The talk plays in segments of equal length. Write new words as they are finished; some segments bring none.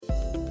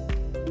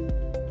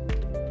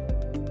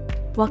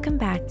Welcome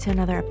back to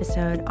another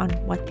episode on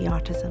What the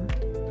Autism.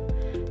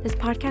 This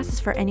podcast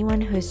is for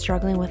anyone who is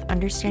struggling with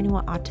understanding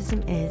what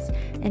autism is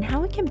and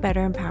how we can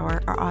better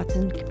empower our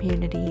autism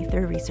community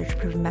through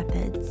research-proven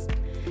methods.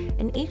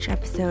 In each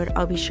episode,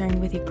 I'll be sharing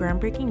with you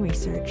groundbreaking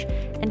research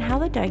and how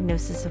the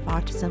diagnosis of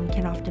autism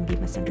can often be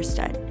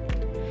misunderstood.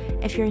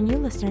 If you're a new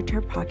listener to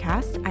our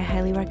podcast, I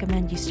highly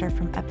recommend you start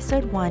from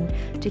episode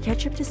 1 to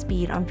catch up to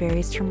speed on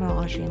various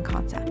terminology and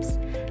concepts.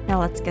 Now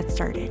let's get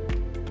started.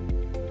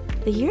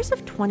 The years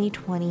of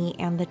 2020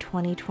 and the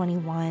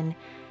 2021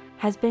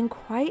 has been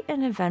quite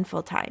an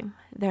eventful time.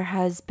 There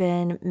has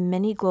been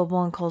many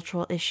global and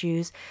cultural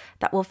issues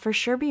that will for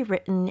sure be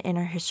written in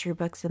our history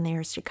books in the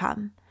years to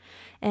come.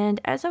 And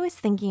as I was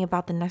thinking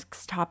about the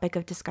next topic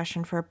of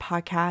discussion for a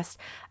podcast,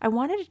 I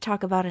wanted to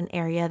talk about an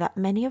area that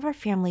many of our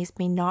families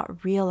may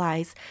not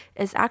realize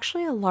is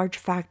actually a large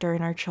factor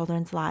in our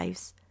children's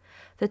lives: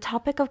 the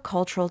topic of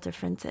cultural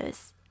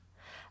differences.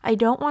 I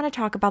don't want to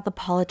talk about the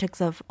politics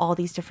of all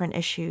these different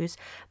issues,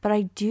 but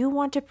I do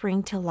want to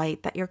bring to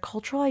light that your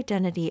cultural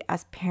identity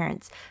as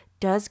parents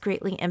does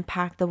greatly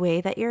impact the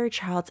way that your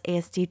child's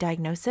ASD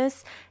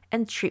diagnosis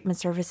and treatment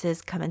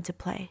services come into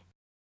play.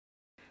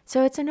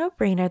 So it's a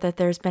no-brainer that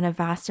there's been a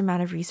vast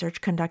amount of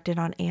research conducted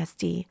on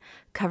ASD,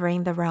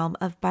 covering the realm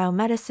of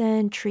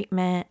biomedicine,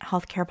 treatment,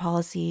 healthcare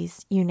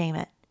policies, you name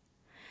it.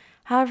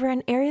 However,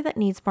 an area that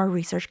needs more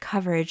research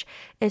coverage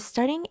is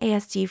studying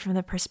ASD from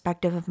the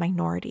perspective of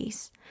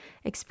minorities,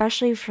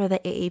 especially for the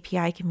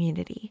AAPI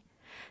community.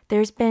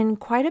 There's been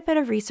quite a bit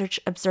of research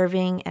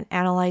observing and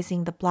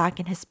analyzing the Black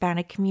and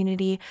Hispanic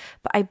community,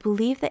 but I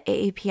believe the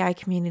AAPI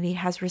community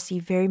has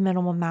received very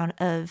minimal amount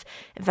of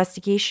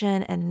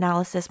investigation and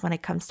analysis when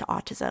it comes to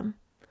autism.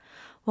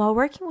 While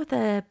working with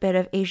a bit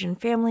of Asian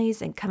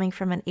families and coming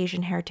from an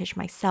Asian heritage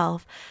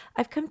myself,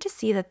 I've come to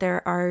see that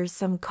there are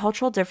some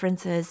cultural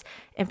differences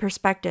and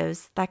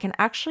perspectives that can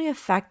actually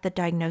affect the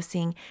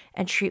diagnosing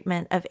and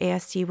treatment of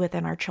ASD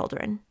within our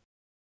children.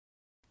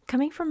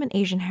 Coming from an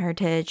Asian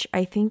heritage,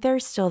 I think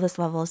there's still this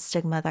level of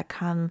stigma that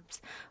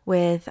comes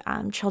with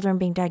children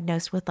being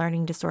diagnosed with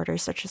learning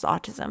disorders such as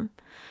autism.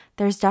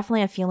 There's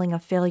definitely a feeling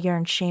of failure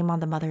and shame on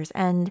the mother's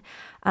end.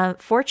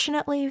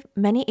 Fortunately,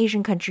 many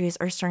Asian countries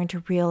are starting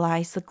to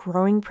realize the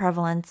growing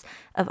prevalence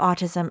of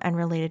autism and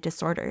related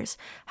disorders.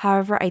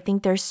 However, I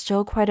think there's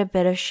still quite a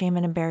bit of shame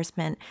and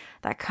embarrassment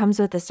that comes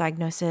with this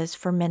diagnosis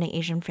for many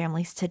Asian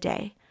families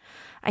today.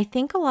 I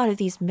think a lot of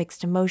these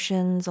mixed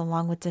emotions,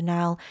 along with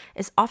denial,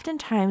 is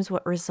oftentimes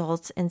what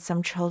results in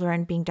some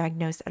children being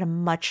diagnosed at a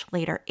much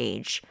later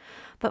age.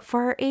 But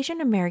for our Asian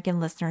American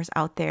listeners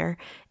out there,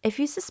 if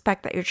you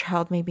suspect that your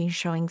child may be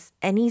showing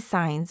any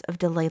signs of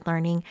delayed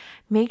learning,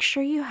 make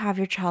sure you have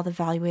your child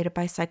evaluated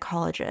by a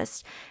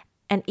psychologist,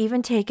 and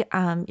even take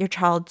your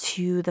child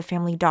to the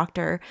family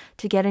doctor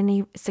to get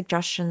any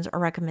suggestions or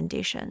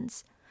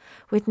recommendations.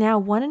 With now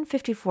 1 in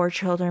 54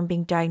 children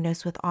being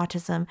diagnosed with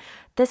autism,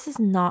 this is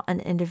not an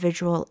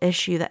individual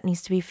issue that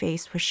needs to be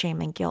faced with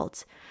shame and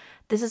guilt.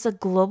 This is a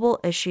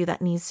global issue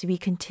that needs to be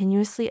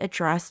continuously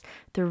addressed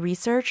through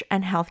research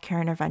and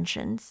healthcare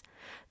interventions.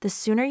 The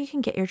sooner you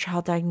can get your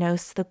child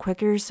diagnosed, the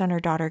quicker your son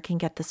or daughter can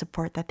get the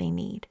support that they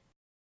need.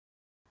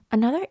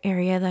 Another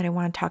area that I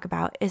want to talk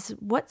about is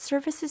what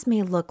services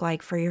may look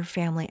like for your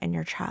family and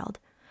your child.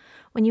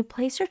 When you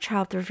place your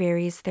child through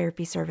various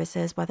therapy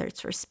services, whether it's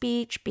for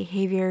speech,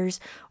 behaviors,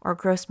 or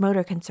gross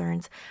motor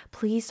concerns,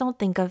 please don't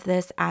think of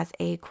this as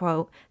a,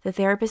 quote, the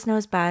therapist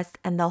knows best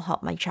and they'll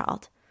help my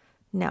child.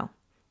 No.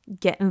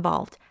 Get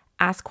involved.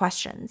 Ask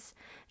questions.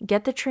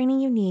 Get the training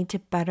you need to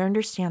better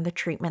understand the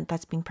treatment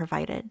that's being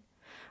provided.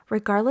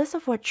 Regardless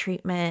of what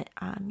treatment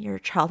your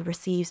child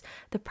receives,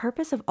 the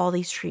purpose of all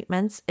these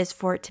treatments is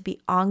for it to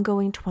be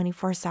ongoing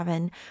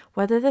 24/7,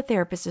 whether the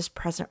therapist is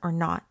present or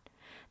not.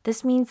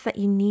 This means that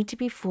you need to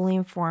be fully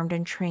informed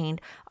and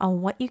trained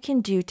on what you can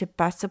do to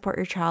best support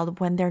your child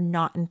when they're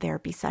not in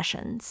therapy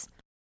sessions.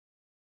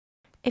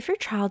 If your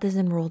child is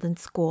enrolled in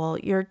school,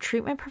 your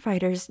treatment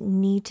providers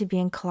need to be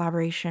in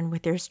collaboration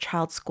with your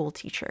child's school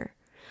teacher.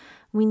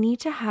 We need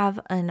to have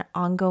an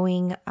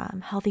ongoing,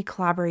 healthy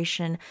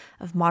collaboration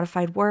of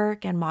modified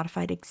work and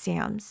modified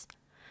exams.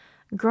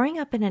 Growing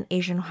up in an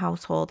Asian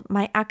household,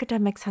 my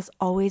academics has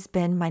always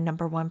been my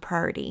number one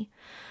priority.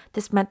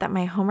 This meant that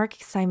my homework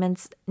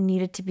assignments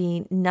needed to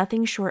be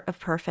nothing short of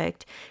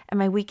perfect, and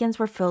my weekends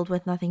were filled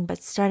with nothing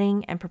but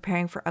studying and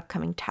preparing for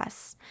upcoming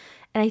tests.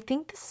 And I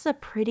think this is a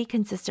pretty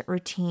consistent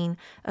routine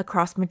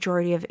across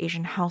majority of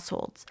Asian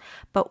households.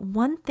 But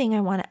one thing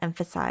I want to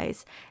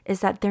emphasize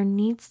is that there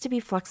needs to be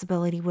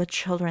flexibility with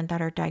children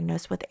that are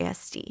diagnosed with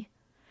ASD.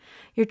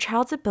 Your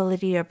child's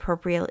ability to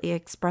appropriately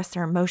express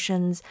their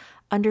emotions,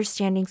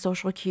 understanding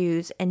social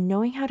cues, and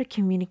knowing how to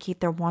communicate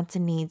their wants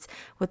and needs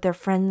with their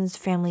friends,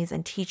 families,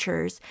 and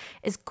teachers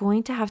is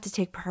going to have to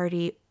take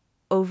priority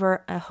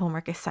over a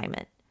homework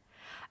assignment.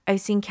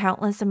 I've seen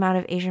countless amount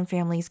of Asian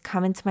families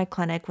come into my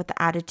clinic with the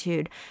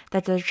attitude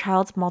that their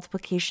child's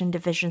multiplication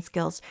division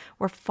skills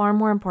were far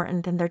more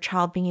important than their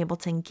child being able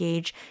to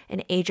engage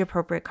in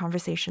age-appropriate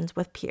conversations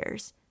with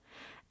peers.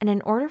 And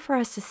in order for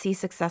us to see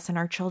success in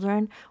our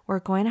children, we're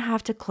going to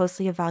have to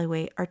closely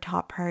evaluate our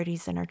top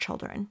priorities in our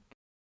children.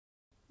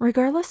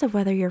 Regardless of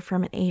whether you're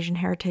from an Asian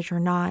heritage or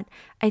not,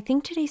 I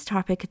think today's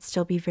topic could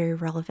still be very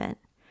relevant.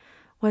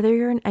 Whether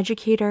you're an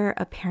educator,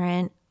 a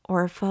parent,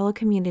 or a fellow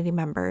community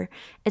member,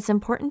 it's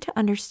important to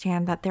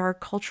understand that there are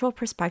cultural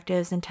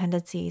perspectives and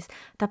tendencies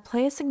that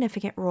play a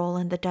significant role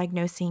in the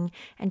diagnosing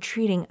and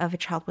treating of a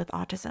child with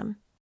autism.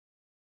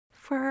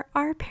 For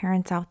our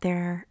parents out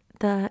there,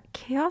 the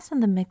chaos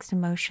and the mixed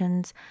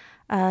emotions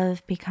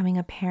of becoming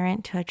a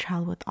parent to a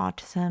child with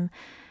autism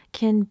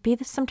can be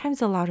sometimes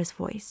the loudest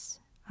voice.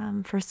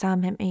 For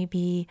some, it may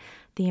be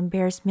the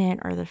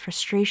embarrassment or the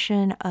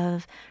frustration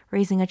of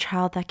raising a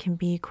child that can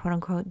be quote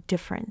unquote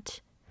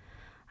different.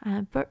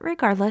 But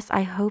regardless,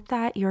 I hope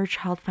that your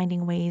child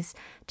finding ways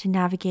to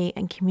navigate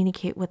and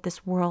communicate with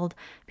this world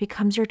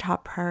becomes your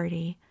top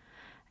priority.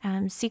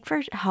 Seek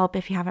for help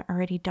if you haven't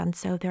already done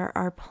so. There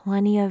are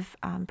plenty of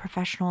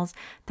professionals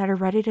that are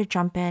ready to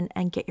jump in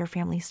and get your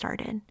family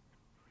started.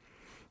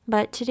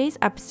 But today's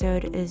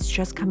episode is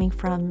just coming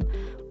from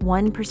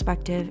one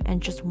perspective and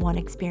just one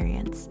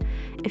experience.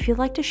 If you'd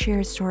like to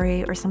share a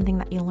story or something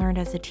that you learned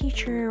as a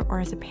teacher or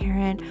as a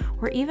parent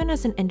or even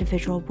as an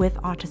individual with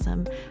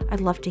autism,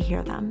 I'd love to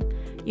hear them.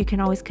 You can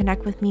always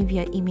connect with me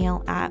via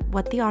email at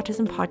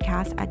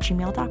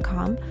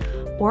whattheautismpodcast@gmail.com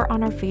or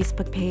on our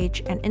Facebook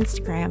page and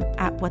Instagram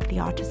at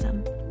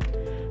whattheautism.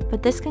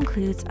 But this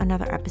concludes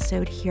another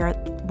episode here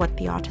at What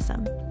the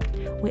Autism.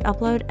 We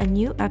upload a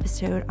new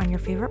episode on your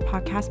favorite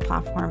podcast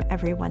platform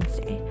every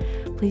Wednesday.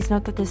 Please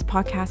note that this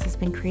podcast has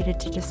been created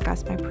to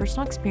discuss my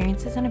personal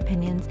experiences and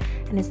opinions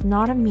and is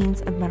not a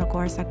means of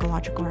medical or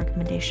psychological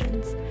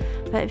recommendations.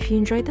 But if you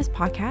enjoyed this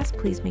podcast,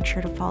 please make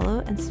sure to follow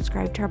and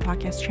subscribe to our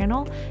podcast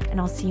channel,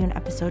 and I'll see you in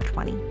episode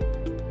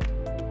 20.